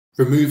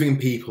Removing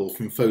people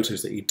from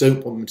photos that you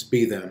don't want them to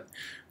be there,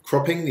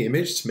 cropping the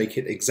image to make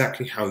it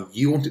exactly how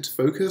you want it to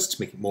focus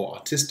to make it more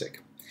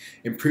artistic,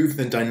 improving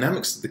the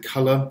dynamics of the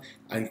colour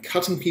and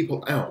cutting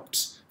people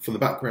out from the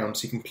background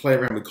so you can play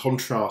around with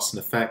contrast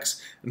and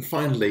effects, and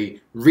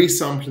finally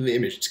resampling the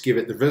image to give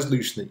it the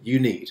resolution that you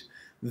need.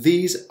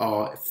 These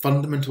are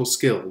fundamental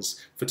skills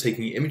for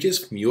taking images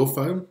from your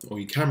phone or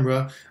your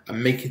camera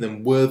and making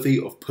them worthy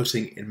of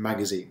putting in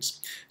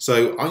magazines.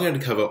 So I'm going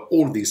to cover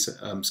all of these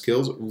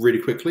skills really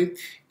quickly.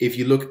 If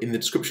you look in the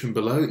description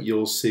below,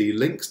 you'll see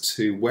links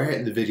to where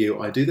in the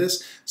video I do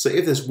this. So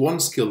if there's one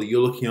skill that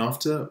you're looking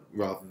after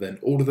rather than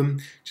all of them,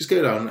 just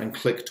go down and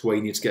click to where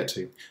you need to get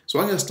to. So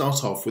I'm going to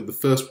start off with the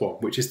first one,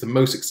 which is the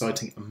most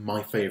exciting and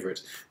my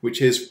favourite, which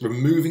is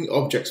removing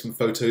objects from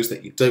photos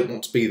that you don't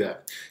want to be there.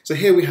 So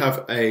here we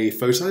have a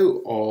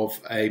photo of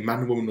a man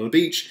and woman on a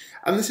beach,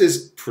 and this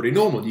is pretty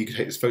normal. You can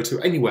take this photo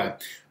anywhere,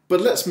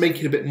 but let's make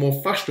it a bit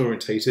more fashion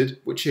orientated,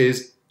 which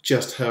is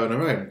just her on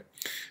her own.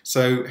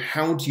 So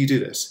how do you do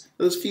this?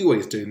 There's a few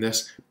ways of doing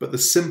this, but the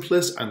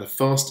simplest and the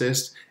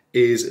fastest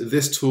is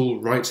this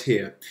tool right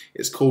here.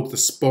 It's called the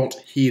Spot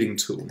Healing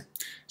tool.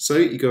 So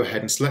you go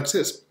ahead and select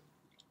it,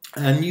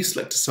 and you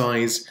select a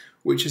size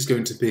which is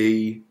going to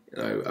be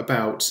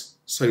about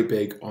so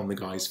big on the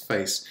guy's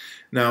face.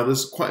 Now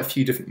there's quite a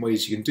few different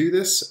ways you can do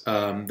this.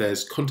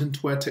 There's content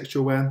aware, texture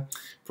aware,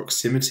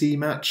 proximity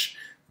match,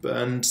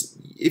 and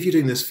if you're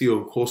doing this for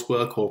your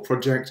coursework or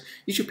project,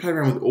 you should play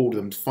around with all of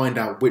them to find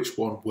out which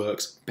one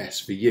works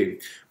best for you.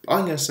 But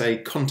I'm going to say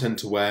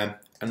content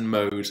aware and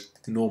mode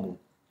normal.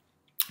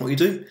 What you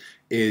do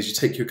is you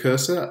take your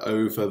cursor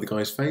over the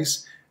guy's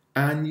face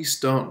and you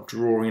start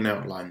drawing an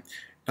outline.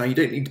 Now you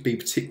don't need to be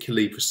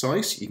particularly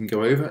precise, you can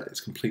go over,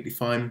 it's completely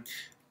fine,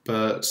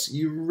 but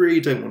you really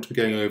don't want to be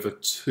going over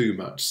too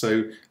much.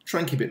 So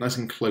try and keep it nice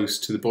and close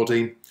to the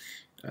body.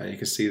 You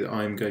can see that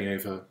I'm going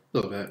over a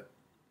little bit.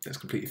 That's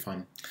completely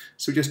fine.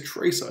 So we just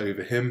trace it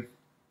over him,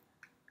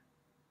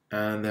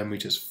 and then we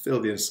just fill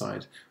the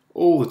inside.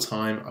 All the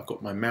time I've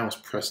got my mouse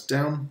pressed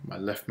down, my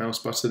left mouse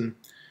button.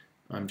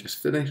 I'm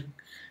just filling.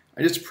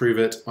 And just to prove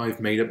it,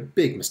 I've made a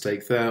big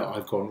mistake there.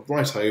 I've gone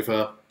right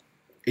over.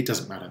 It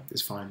doesn't matter,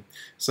 it's fine.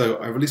 So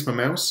I release my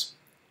mouse,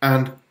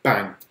 and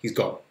bang, he's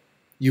gone.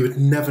 You would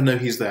never know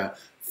he's there.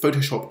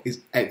 Photoshop is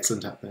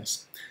excellent at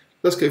this.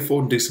 Let's go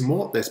forward and do some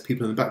more. There's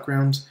people in the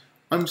background.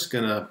 I'm just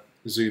going to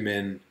zoom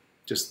in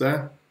just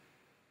there,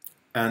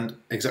 and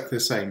exactly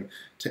the same.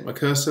 Take my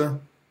cursor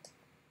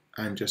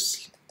and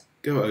just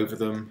go over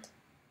them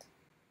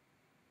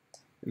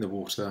in the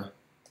water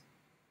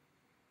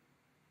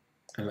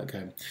and let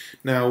go.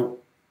 Now,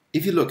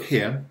 if you look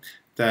here,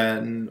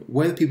 then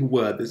where the people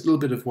were, there's a little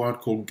bit of what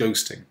I'd call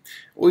ghosting.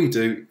 All you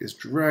do is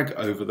drag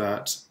over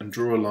that and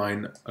draw a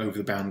line over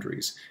the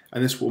boundaries,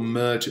 and this will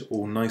merge it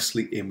all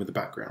nicely in with the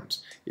background.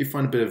 If you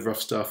find a bit of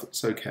rough stuff,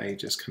 it's okay,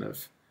 just kind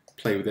of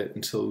play with it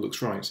until it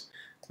looks right.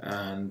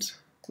 And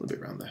a little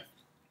bit around there.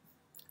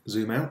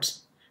 Zoom out,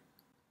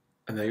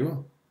 and there you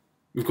are.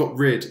 We've got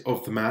rid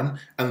of the man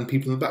and the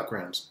people in the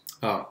background.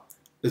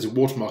 There's a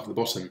watermark at the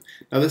bottom.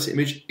 Now this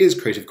image is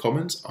Creative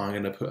Commons. I'm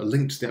going to put a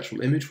link to the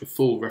actual image with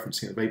full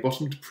referencing at the very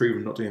bottom to prove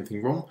I'm not doing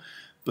anything wrong,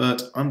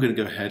 but I'm going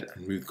to go ahead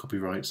and remove the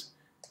copyright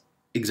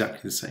exactly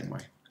the same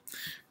way.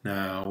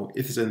 Now,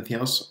 if there's anything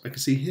else I can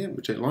see here,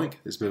 which I don't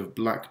like, there's a bit of a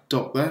black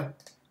dot there.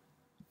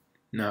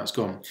 Now it's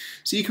gone.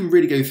 So you can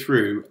really go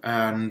through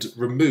and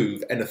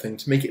remove anything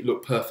to make it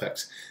look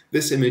perfect.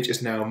 This image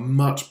is now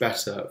much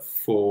better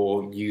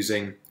for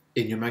using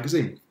in your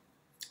magazine.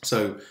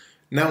 So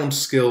now on to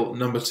skill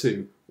number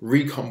 2,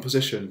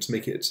 recomposition, to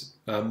make it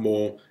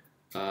more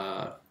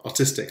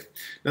artistic.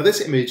 Now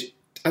this image,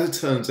 as it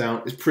turns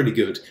out, is pretty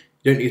good.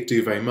 You don't need to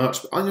do very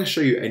much, but I'm going to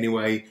show you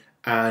anyway,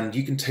 and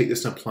you can take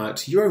this and apply it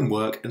to your own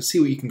work and see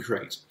what you can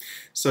create.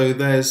 So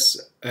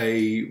there's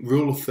a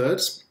rule of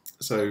thirds,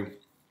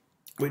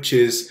 which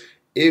is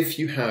if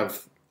you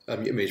have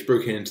your image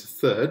broken into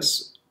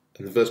thirds,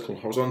 in the vertical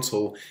and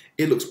horizontal,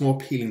 it looks more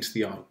appealing to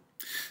the eye.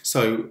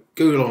 So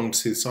go along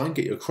to the side,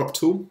 get your crop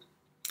tool,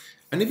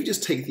 and if you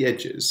just take the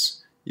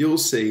edges, you'll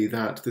see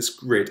that this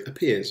grid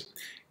appears.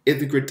 If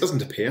the grid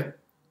doesn't appear,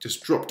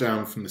 just drop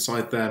down from the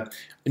side there,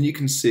 and you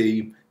can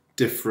see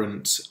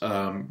different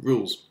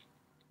rules.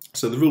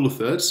 So the rule of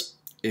thirds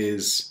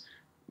is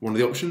one of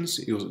the options.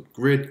 Your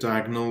grid,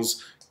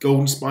 diagonals,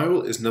 golden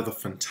spiral is another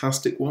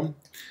fantastic one.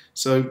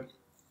 So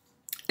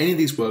any of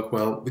these work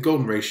well. The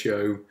golden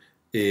ratio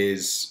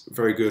is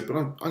very good, but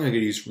I'm going to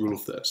use rule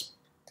of thirds.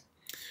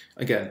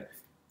 Again,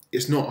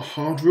 it's not a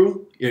hard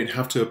rule, you don't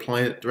have to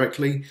apply it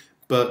directly,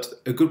 but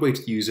a good way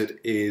to use it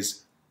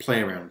is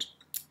play around,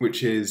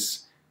 which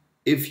is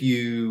if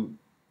you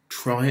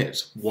try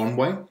it one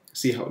way,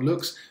 see how it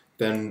looks,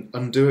 then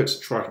undo it,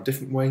 try it a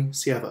different way,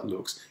 see how that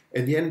looks.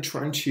 In the end,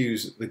 try and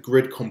choose the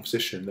grid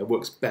composition that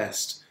works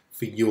best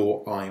for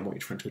your eye and what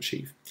you're trying to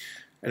achieve.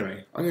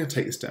 Anyway, I'm going to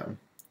take this down,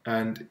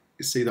 and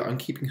you see that I'm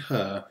keeping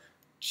her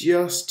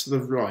just to the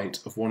right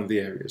of one of the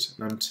areas,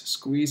 and I'm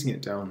squeezing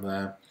it down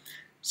there.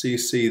 So you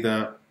see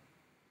that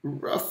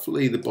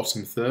roughly the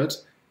bottom third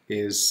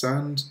is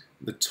sand,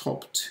 the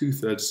top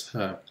 2/3 is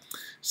hair.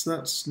 So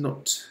that's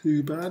not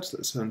too bad.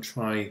 Let's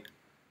try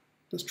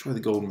the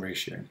golden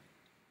ratio.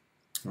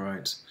 All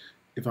right,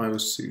 if I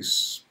was to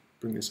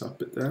bring this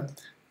up a bit there,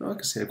 now I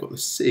can see I've got the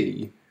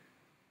C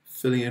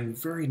filling in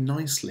very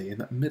nicely in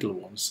that middle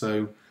one.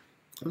 So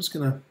I'm just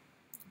gonna,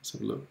 let's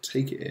have a look,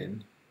 take it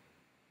in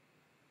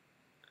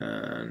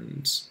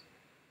and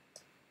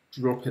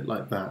drop it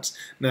like that.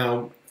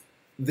 Now,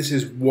 this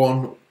is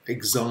one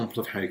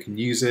example of how you can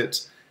use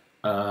it.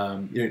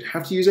 You don't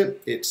have to use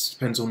it, it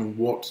depends on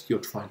what you're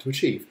trying to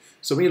achieve.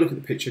 So when you look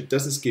at the picture,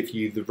 does this give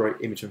you the right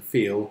image and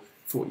feel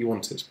for what you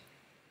wanted?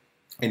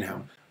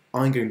 Anyhow,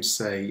 I'm going to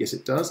say yes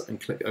it does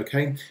and click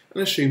OK and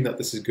assume that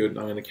this is good and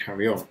I'm going to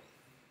carry on.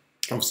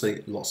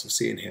 Obviously lots of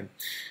C in here.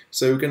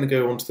 So we're going to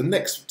go on to the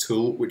next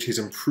tool, which is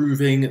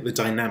improving the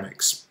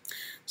dynamics.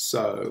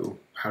 So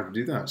how to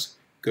do that?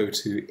 Go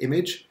to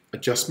Image,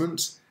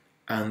 Adjustment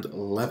and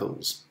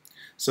Levels.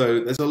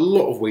 So there's a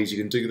lot of ways you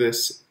can do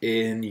this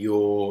in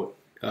your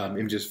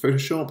images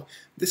Photoshop.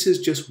 This is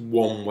just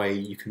one way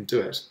you can do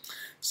it.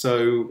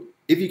 So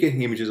if you're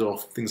getting images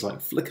off things like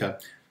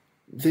Flickr,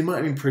 they might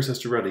have been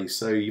processed already,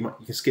 so you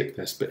can skip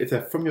this. But if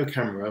they're from your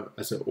camera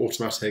as an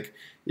automatic,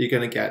 you're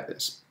going to get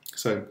this.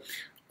 So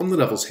on the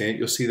levels here,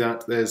 you'll see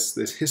that there's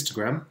this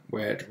histogram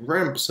where it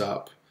ramps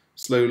up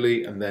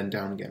slowly and then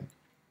down again.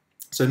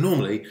 So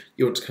normally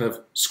you want to kind of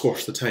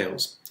squash the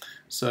tails.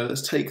 So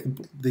let's take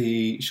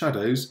the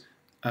shadows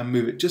and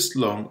move it just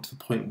along to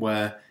the point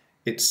where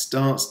it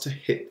starts to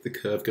hit the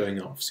curve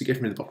going off. So you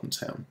get rid of the bottom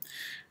tail.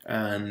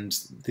 And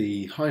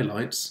the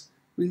highlights,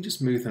 we can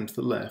just move them to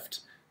the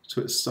left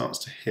so it starts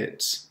to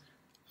hit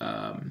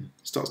the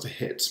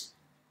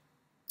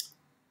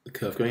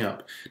curve going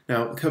up.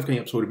 Now the curve going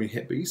up's already been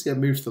hit, but you see I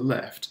move to the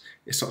left,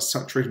 it starts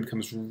saturating,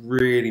 becomes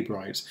really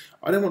bright.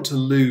 I don't want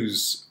to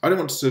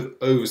sort of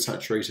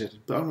oversaturate it,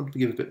 but I want to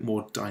give it a bit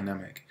more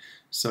dynamic.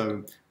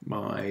 So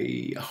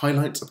my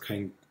highlights are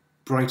becoming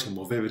brighter,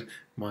 more vivid,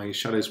 my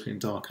shadows are getting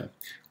darker.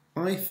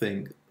 I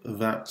think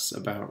that's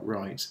about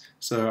right.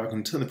 So I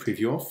can turn the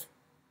preview off.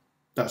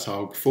 That's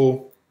how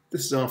before,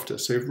 this is after.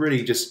 So I've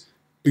really just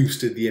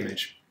boosted the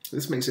image.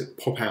 This makes it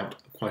pop out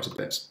quite a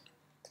bit.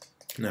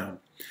 Now,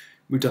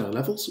 we've done our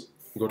levels,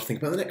 we've got to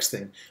think about the next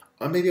thing.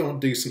 Maybe I want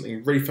to do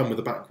something really fun with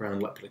the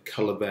background, like put a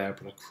colour there,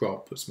 put a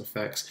crop, put some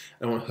effects,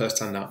 and I want her to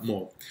stand out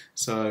more.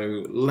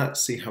 So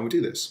let's see how we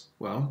do this.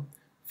 Well,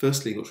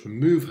 firstly, you've got to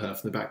remove her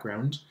from the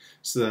background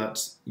so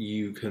that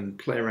you can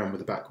play around with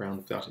the background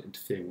without it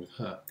interfering with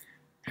her.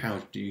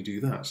 How do you do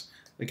that?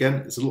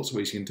 Again, there's lots of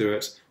ways you can do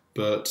it,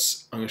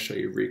 but I'm going to show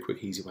you a really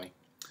quick, easy way.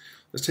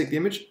 Let's take the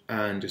image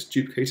and just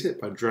duplicate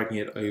it by dragging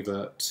it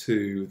over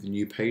to the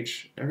new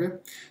page area.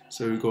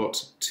 So we've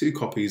got 2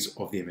 copies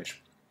of the image.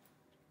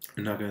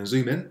 I'm now going to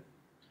zoom in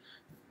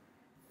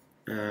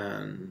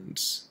and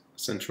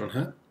center on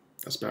her.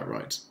 That's about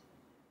right.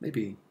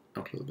 Maybe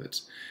out a little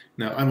bit.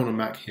 Now I'm on a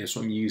Mac here,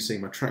 so I'm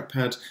using my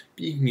trackpad,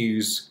 but you can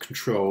use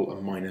Control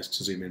and minus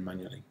to zoom in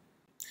manually.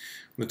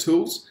 On the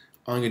tools,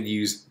 I'm going to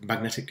use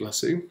magnetic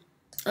lasso.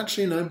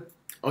 Actually, no,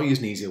 I'll use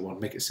an easier one,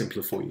 make it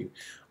simpler for you.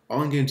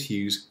 I'm going to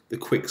use the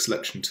quick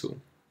selection tool.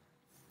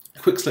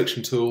 Quick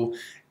selection tool,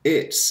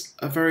 it's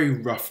a very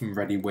rough and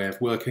ready way of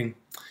working,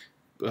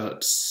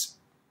 but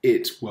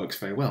it works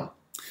very well.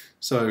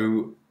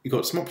 So you've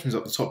got some options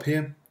up the top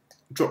here,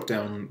 drop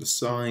down the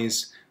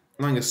size,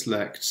 and I'm going to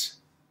select,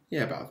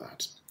 yeah, about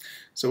that.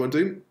 So what I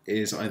do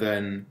is I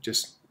then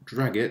just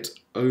drag it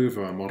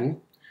over our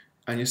model,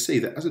 and you see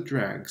that as it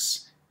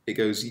drags, it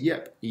goes,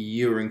 yep,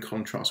 you're in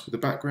contrast with the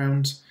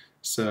background,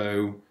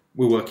 so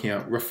we're working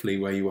out roughly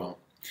where you are.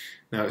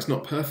 Now it's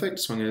not perfect,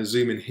 so I'm going to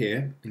zoom in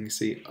here and you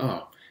see,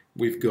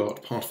 we've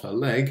got part of her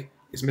leg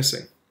is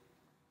missing.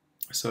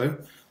 So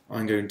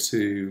I'm going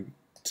to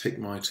take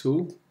my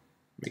tool,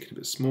 make it a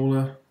bit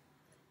smaller.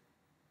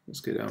 Let's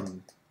go down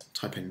and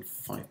type in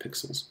 5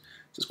 pixels.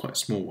 So it's quite a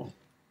small one.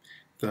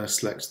 Then I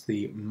select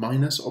the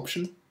minus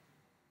option,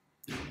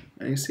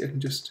 and you see I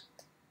can just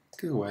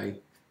go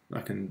away and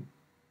I can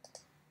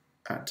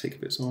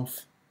take bits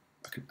off,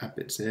 I can add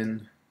bits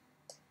in.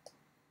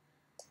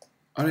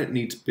 I don't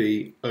need to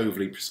be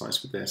overly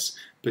precise with this,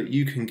 but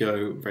you can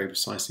go very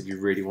precise if you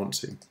really want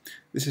to.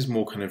 This is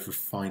more kind of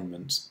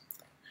refinement.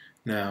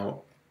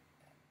 Now,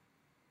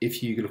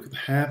 if you look at the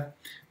hair,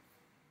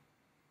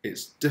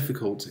 it's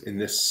difficult in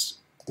this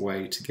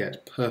way to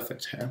get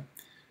perfect hair.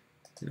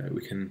 You know,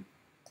 we can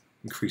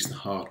increase the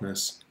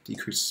hardness,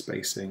 decrease the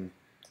spacing,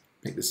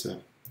 make this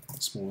a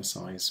smaller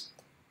size.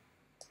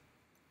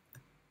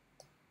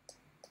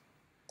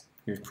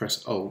 If you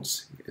press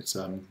Alt, it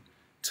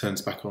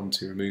turns back on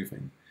to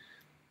removing.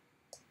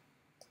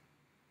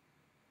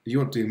 If you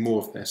want to do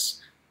more of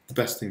this, the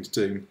best thing to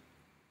do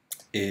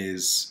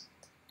is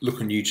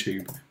look on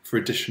YouTube for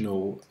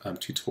additional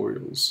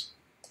tutorials.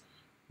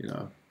 You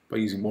know, by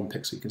using 1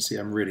 pixel, you can see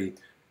I'm really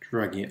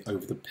dragging it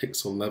over the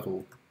pixel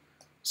level,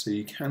 so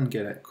you can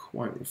get it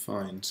quite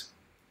refined.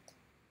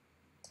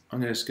 I'm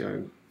going to just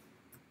go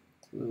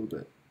a little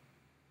bit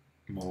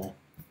more.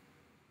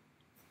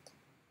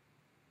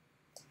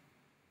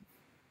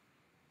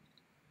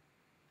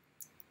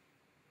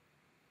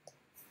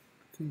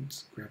 think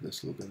let's grab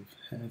this little bit of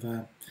hair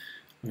there.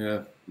 I'm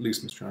going to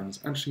loosen the strands.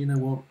 Actually, you know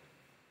what?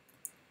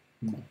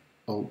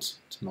 Alt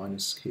to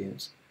minus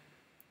keys.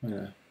 I'm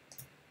going to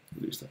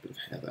lose that bit of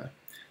hair there.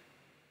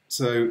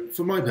 So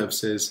for my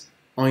purposes,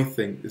 I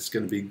think this is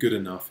going to be good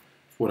enough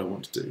for what I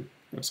want to do.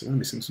 So I'm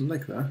missing some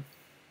leg there.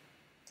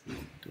 Don't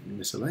want to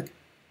miss a leg.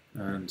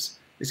 And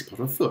it's part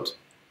of a foot.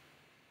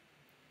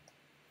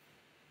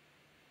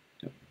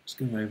 Yep, just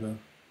going over.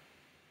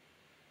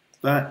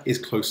 That is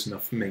close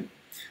enough for me.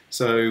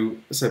 So,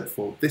 as I said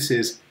before, this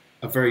is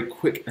a very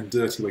quick and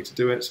dirty way to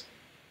do it.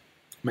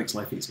 Makes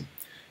life easy.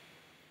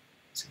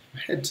 So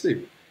my head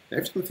too.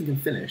 Every time I think I'm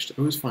finished, I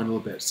always find a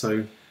little bit.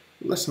 So,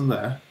 lesson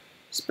there,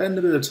 spend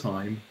a bit of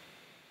time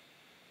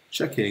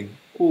checking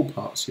all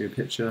parts of your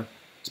picture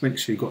to make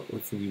sure you've got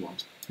everything you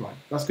want. Right,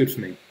 that's good for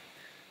me.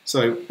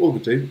 So, all we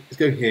do is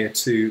go here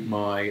to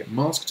my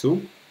mask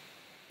tool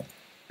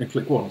and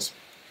click once.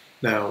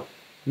 Now,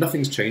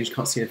 nothing's changed,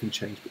 can't see anything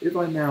change, but if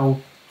I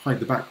now hide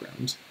the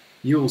background,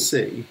 you'll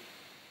see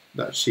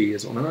that she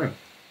is on her own.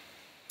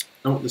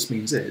 And what this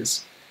means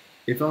is,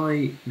 if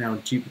I now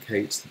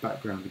duplicate the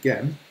background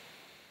again,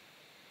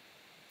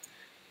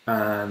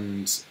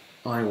 and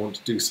I want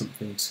to do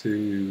something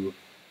to,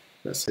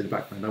 let's say the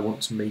background, I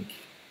want to make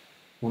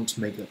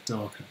that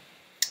darker.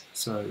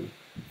 So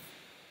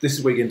this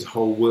is where you get into a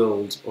whole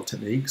world of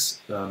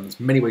techniques. There's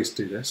many ways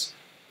to do this,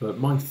 but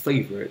my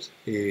favourite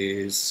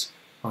is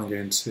I'm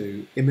going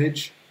to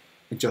Image,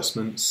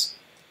 Adjustments,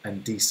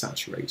 and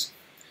Desaturate.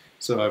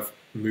 So I've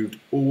removed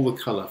all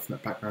the colour from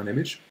that background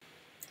image,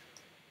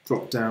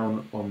 drop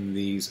down on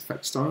these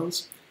effect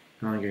styles,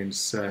 and I'm going to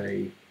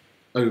say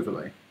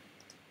Overlay.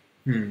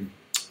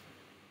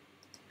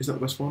 Is that the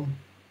best one?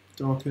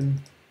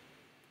 Darken.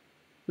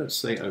 Let's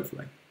say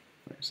Overlay.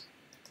 Right.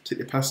 Take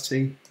the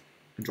opacity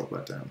and drop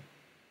that down.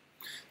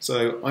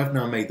 So I've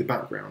now made the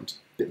background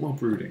a bit more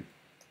brooding.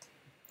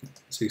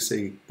 So you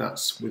see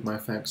that's with my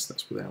effects,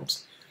 that's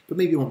without. But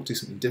maybe you want to do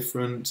something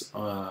different.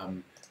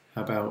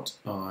 How about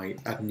I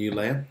add a new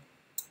layer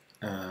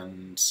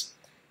and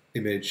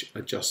Image,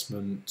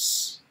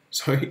 Adjustments,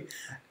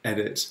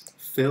 Edit,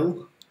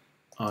 Fill.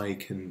 I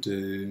can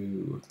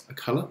do a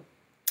colour.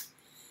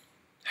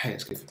 Hey,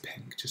 let's go for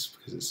pink just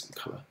because it's a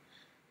colour.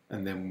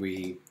 And then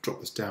we drop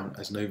this down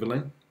as an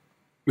overlay.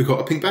 We've got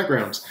a pink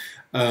background.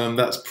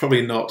 That's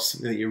probably not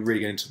something that you're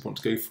really going to want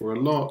to go for a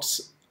lot,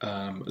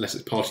 unless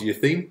it's part of your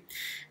theme.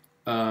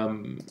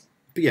 But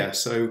yeah,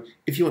 so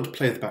if you want to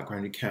play with the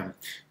background, you can.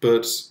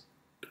 But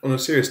on a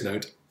serious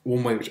note,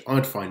 one way which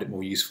I'd find it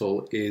more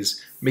useful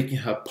is making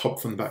her pop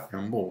from the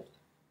background more,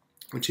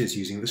 which is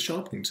using the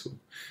sharpening tool.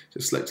 So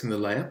selecting the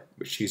layer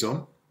which she's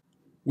on,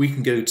 we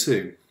can go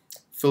to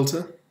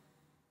Filter,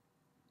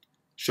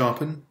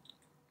 Sharpen,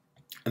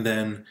 and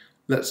then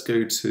let's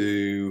go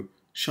to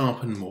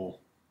Sharpen More.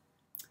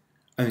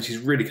 And she's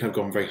really kind of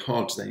gone very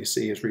hard today. You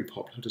see, it's really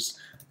popped. I'll just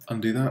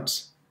undo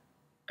that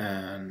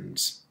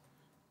and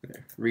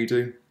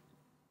redo,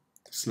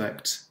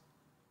 select,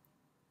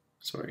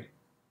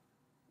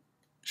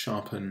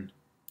 sharpen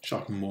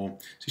more.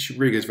 So she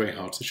really goes very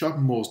hard. So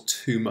sharpen more is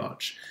too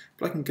much,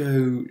 but I can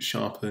go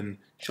sharpen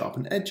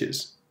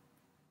edges.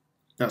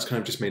 That's kind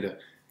of just made it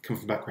come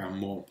from the background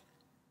more.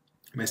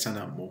 It may stand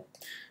out more,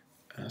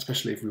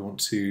 especially if we want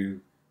to,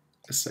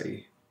 let's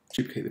say,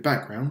 duplicate the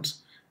background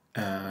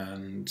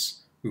and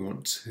we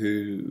want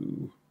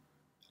to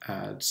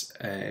add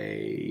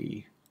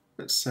a,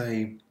 let's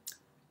say,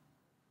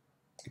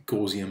 a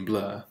Gaussian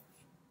blur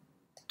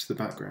to the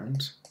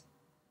background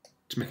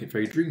to make it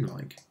very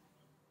dreamlike.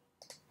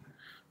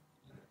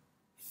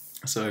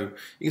 So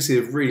you can see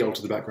they've really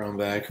altered the background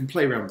there. You can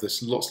play around with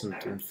this, lots of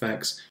different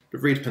effects, but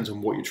it really depends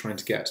on what you're trying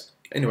to get.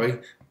 Anyway,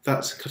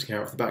 that's cutting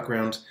out of the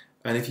background,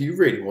 and if you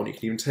really want, you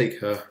can even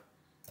take her,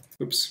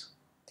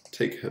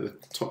 take her the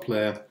top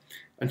layer,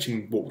 and she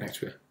can walk next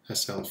to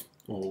herself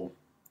or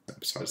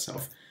beside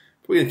herself.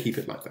 But we're going to keep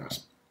it like that.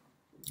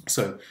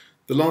 So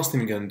the last thing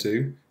we're going to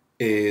do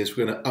is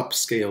we're going to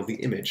upscale the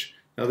image.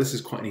 Now this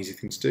is quite an easy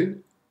thing to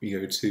do. You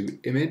go to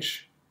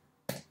Image,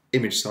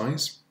 Image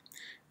Size,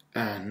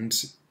 and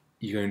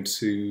you're going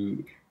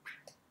to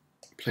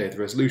play the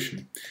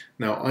resolution.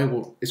 Now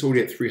it's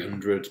already at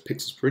 300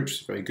 pixels per inch,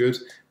 which is very good,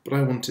 but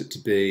I want it to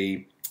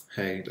be,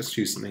 hey, let's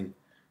choose something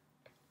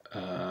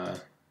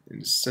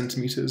in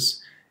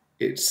centimeters.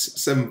 It's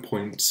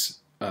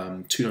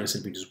 7.29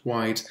 centimeters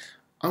wide.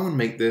 I want to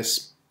make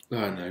this,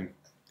 I don't know,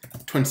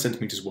 20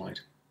 centimeters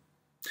wide.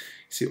 You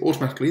see,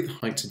 automatically the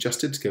height's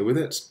adjusted to go with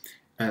it,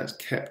 and it's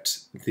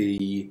kept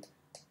the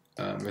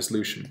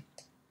resolution.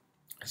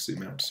 Let's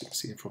zoom out so you can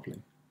see it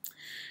properly.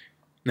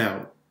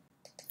 Now,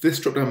 this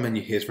drop-down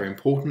menu here is very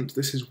important.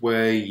 This is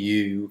where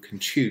you can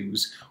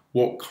choose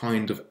what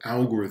kind of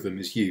algorithm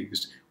is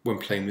used when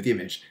playing with the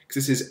image,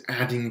 because this is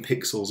adding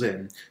pixels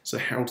in. So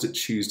how does it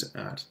choose to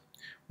add?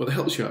 Well, it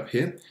helps you out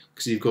here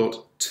because you've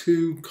got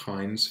two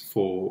kinds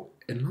for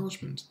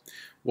enlargement.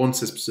 One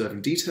says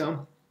preserving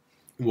detail,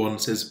 one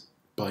says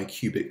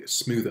bicubic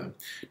smoother.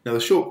 Now the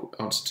short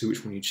answer to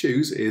which one you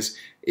choose is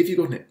if you've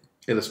got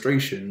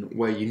illustration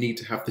where you need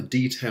to have the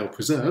detail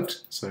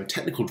preserved, so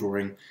technical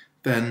drawing,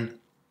 then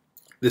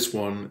this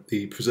one,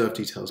 the preserved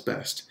detail is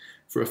best.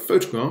 For a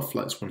photograph,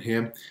 like this one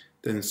here,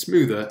 then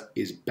smoother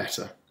is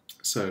better.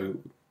 So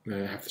I'm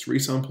going to have this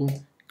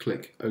resample,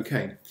 click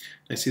OK.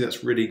 Now see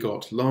that's really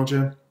got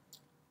larger,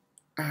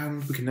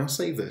 and we can now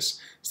save this.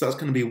 So that's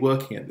going to be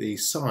working at the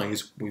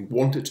size we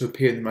want it to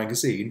appear in the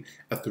magazine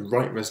at the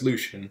right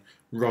resolution,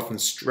 rather than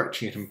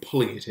stretching it and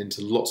pulling it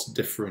into lots of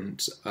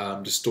different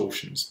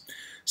distortions.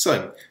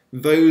 So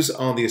those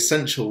are the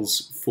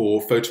essentials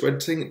for photo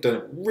editing, done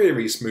it really,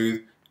 really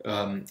smooth.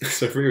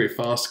 So really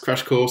fast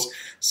crash course.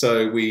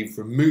 So we've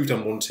removed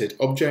unwanted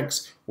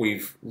objects,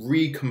 we've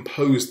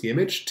recomposed the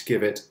image to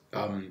give it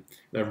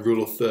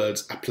rule of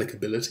thirds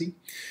applicability.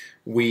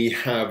 We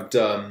have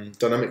done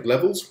dynamic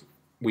levels,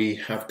 we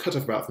have cut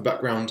off about the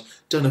background,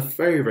 done a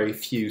very, very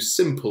few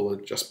simple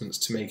adjustments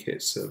to make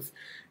it sort of,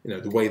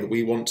 the way that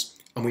we want,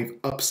 and we've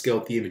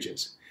upscaled the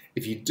images.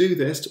 If you do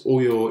this to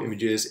all your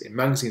images in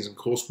magazines and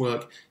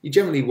coursework, you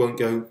generally won't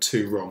go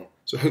too wrong.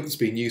 So I hope this has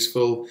been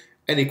useful.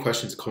 Any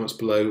questions or comments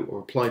below, or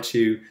reply to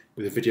you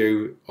with a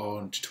video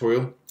on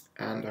tutorial,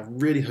 and I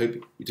really hope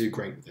you do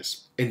great with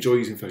this. Enjoy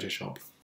using Photoshop.